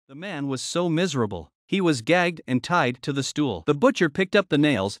The man was so miserable. He was gagged and tied to the stool. The butcher picked up the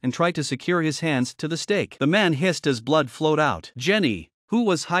nails and tried to secure his hands to the stake. The man hissed as blood flowed out. Jenny, who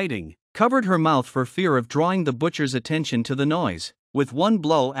was hiding, covered her mouth for fear of drawing the butcher's attention to the noise. With one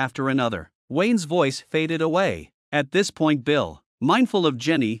blow after another, Wayne's voice faded away. At this point, Bill, mindful of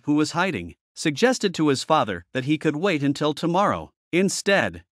Jenny who was hiding, suggested to his father that he could wait until tomorrow.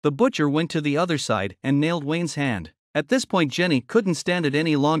 Instead, the butcher went to the other side and nailed Wayne's hand. At this point, Jenny couldn't stand it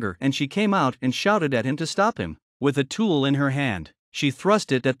any longer and she came out and shouted at him to stop him. With a tool in her hand, she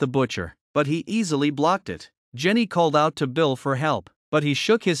thrust it at the butcher, but he easily blocked it. Jenny called out to Bill for help, but he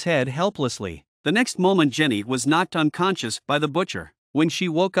shook his head helplessly. The next moment, Jenny was knocked unconscious by the butcher. When she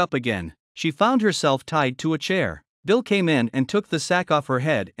woke up again, she found herself tied to a chair. Bill came in and took the sack off her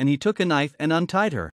head and he took a knife and untied her.